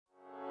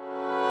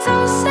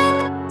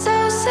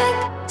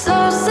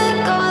so sick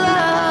of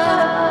love,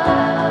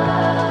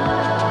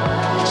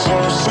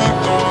 so sick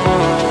of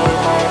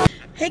love.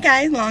 Hey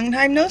guys, long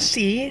time no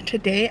see.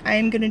 Today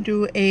I'm gonna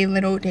do a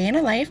little day in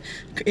a life.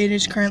 It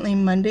is currently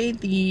Monday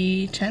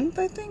the 10th,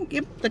 I think.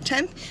 Yep, the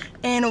 10th.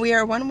 And we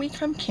are 1 week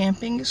from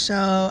camping,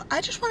 so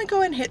I just want to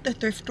go and hit the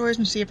thrift stores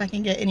and see if I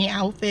can get any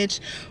outfits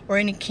or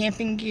any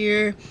camping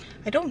gear.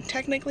 I don't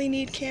technically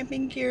need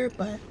camping gear,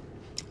 but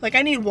like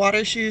I need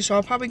water shoes, so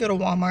I'll probably go to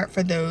Walmart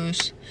for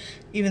those.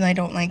 Even though I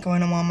don't like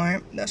going to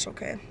Walmart, that's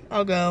okay.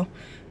 I'll go.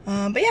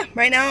 But yeah,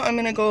 right now I'm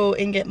gonna go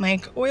and get my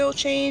oil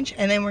change,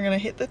 and then we're gonna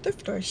hit the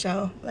thrift store,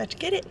 so let's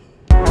get it.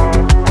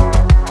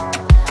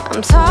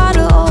 I'm tired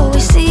of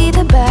always see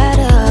the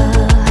better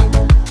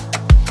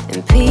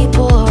in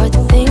people or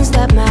the things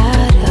that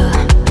matter,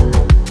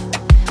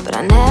 but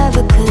I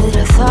never could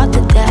have thought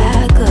the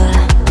dagger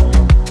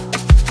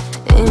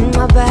in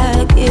my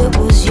bag, it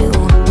was you.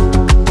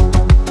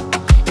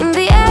 In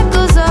the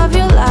echoes of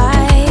your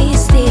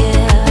lies,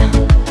 dear,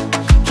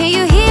 can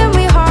you hear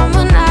me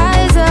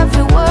harmonize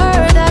every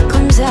word that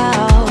comes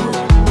out?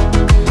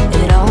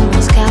 It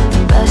almost got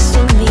the best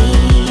of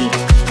me,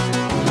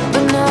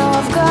 but now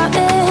I've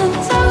gotten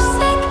so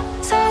sick,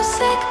 so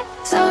sick,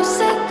 so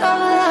sick of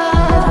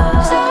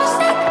love, so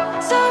sick,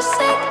 so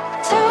sick,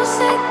 so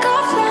sick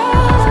of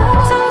love,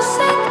 so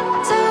sick,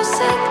 so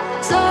sick,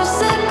 so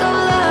sick of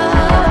love,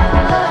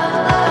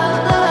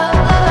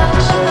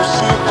 so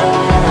sick of love.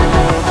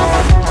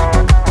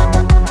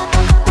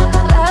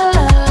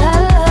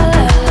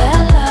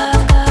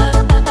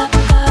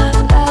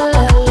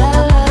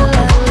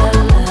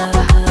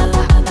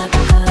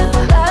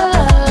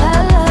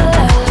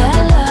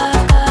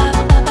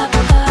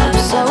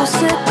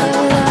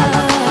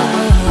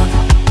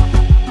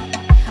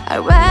 I'd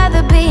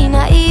rather be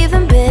naive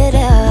and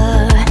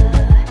bitter,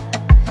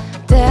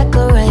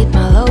 decorate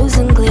my lows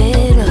in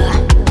glitter.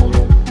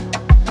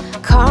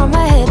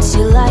 Karma hits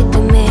you like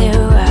the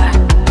mirror.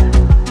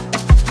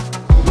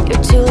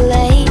 You're too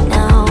late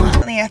now.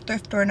 Currently at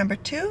thrift store number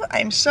 2.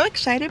 I'm so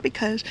excited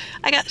because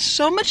I got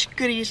so much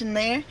goodies in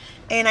there,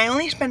 and I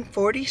only spent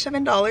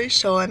 $47,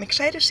 so I'm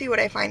excited to see what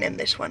I find in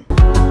this one.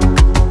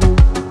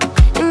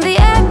 In the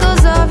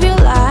echoes of your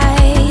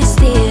lies,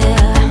 dear,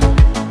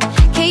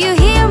 can you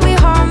hear me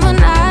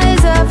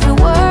harmonize every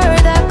word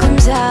that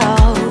comes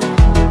out?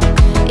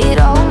 It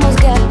almost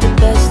got the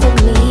best of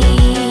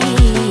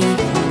me,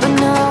 but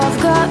now I've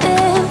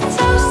gotten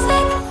so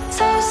sick,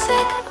 so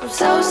sick, I'm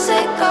so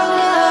sick of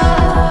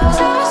love,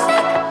 so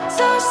sick,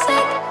 so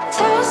sick,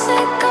 so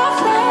sick of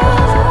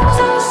love,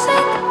 so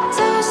sick,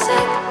 so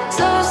sick,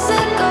 so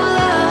sick of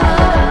love,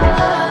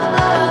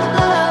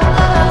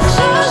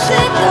 so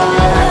sick of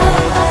love.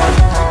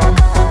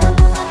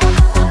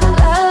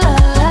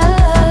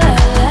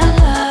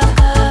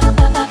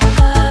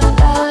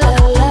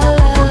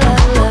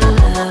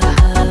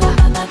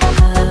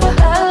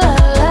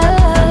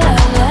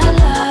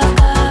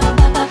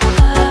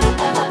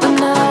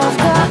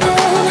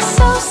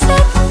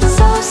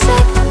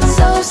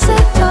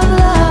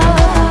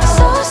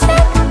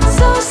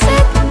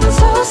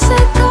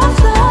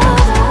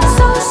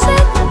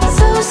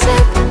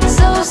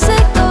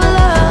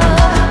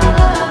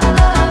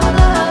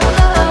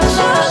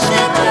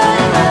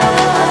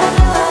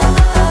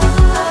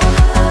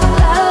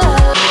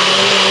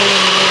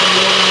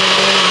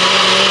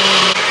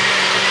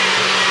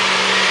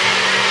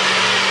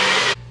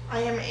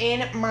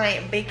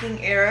 My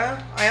baking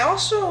era. I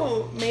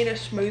also made a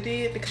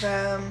smoothie because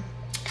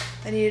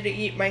I needed to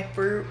eat my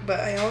fruit,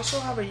 but I also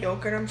have a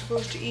yogurt I'm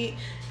supposed to eat,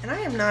 and I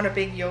am not a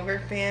big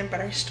yogurt fan,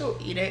 but I still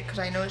eat it because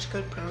I know it's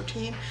good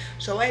protein.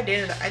 So I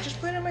did it. I just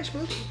put it in my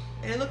smoothie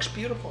and it looks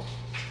beautiful.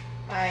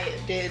 I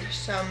did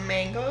some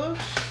mangoes,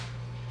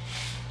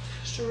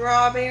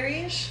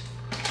 strawberries,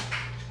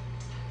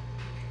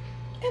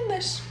 and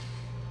this,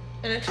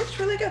 and it tastes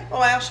really good. Oh,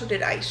 I also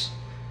did ice,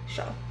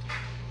 so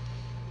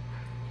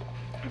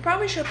I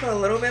probably should put a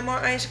little bit more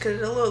ice because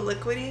it's a little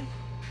liquidy,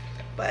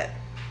 but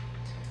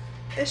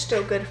it's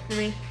still good for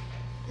me.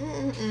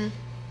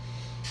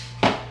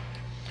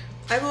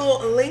 I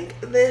will link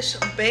this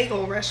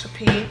bagel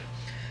recipe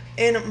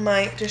in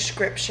my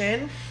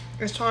description.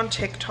 It's on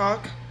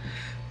TikTok,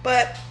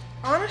 but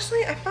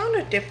honestly I found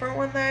a different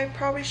one that I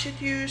probably should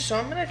use, so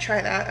I'm gonna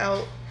try that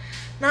out.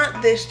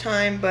 Not this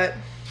time, but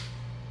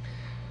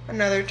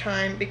another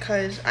time,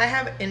 because I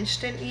have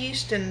instant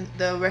yeast and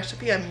the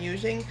recipe I'm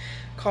using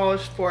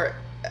calls for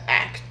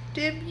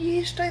active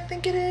yeast, I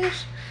think it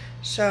is,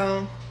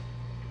 so,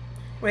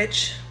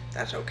 which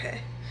that's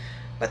okay.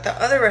 But the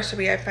other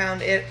recipe I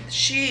found, I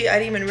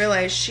didn't even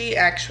realize she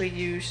actually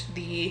used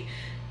the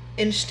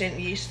instant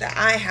yeast that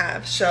I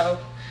have, so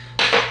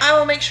I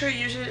will make sure to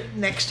use it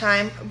next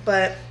time.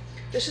 But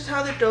this is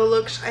how the dough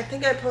looks. I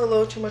think I put a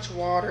little too much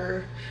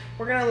water.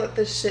 We're gonna let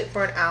this sit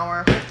for an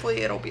hour.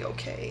 Hopefully it'll be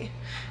okay.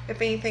 If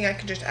anything, I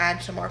can just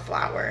add some more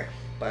flour,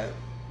 but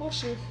we'll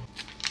see.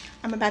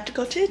 I'm about to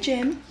go to the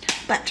gym,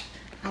 but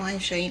I want to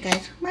show you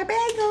guys my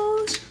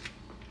bagels.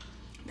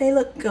 They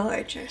look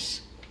gorgeous.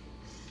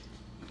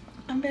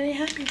 I'm very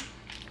happy.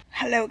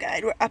 Hello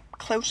guys, we're up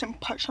close and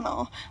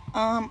personal.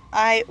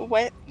 I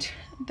wet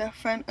the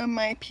front of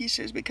my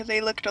pieces because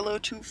they looked a little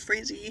too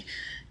frizzy,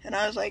 and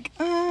I was like,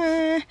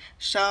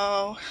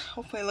 so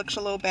hopefully it looks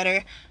a little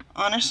better.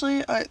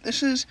 Honestly,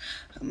 this is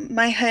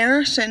my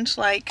hair since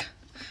like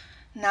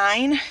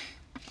 9,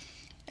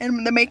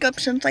 and the makeup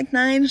since like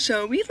 9,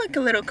 so we look a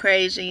little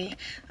crazy.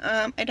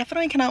 I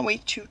definitely cannot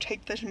wait to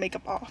take this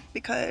makeup off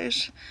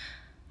because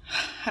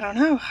I don't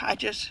know. I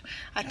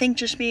think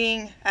just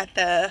being at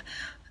the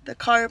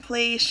car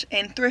place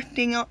and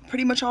thrifting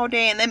pretty much all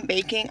day and then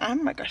baking,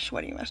 I'm like a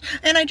sweaty mess.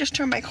 And I just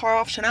turned my car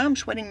off, so now I'm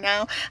sweating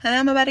now, and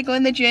I'm about to go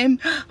in the gym.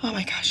 Oh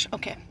my gosh.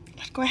 Okay,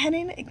 let's go ahead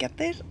and get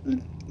this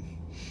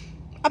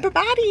upper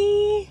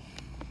body.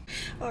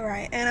 All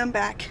right, and I'm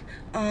back.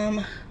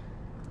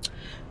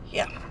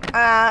 Yeah,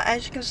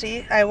 as you can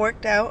see, I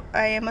worked out.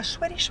 I am a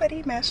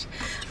sweaty mess.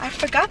 I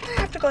forgot that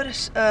I have to go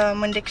to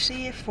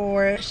Winn-Dixie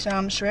for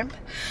some shrimp.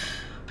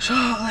 So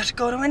let's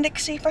go to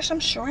Winn-Dixie for some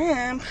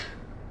shrimp.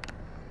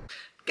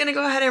 Gonna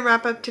go ahead and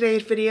wrap up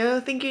today's video.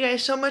 Thank you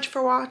guys so much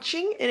for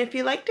watching, and if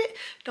you liked it,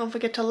 don't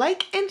forget to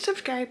like and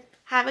subscribe.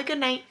 Have a good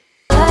night.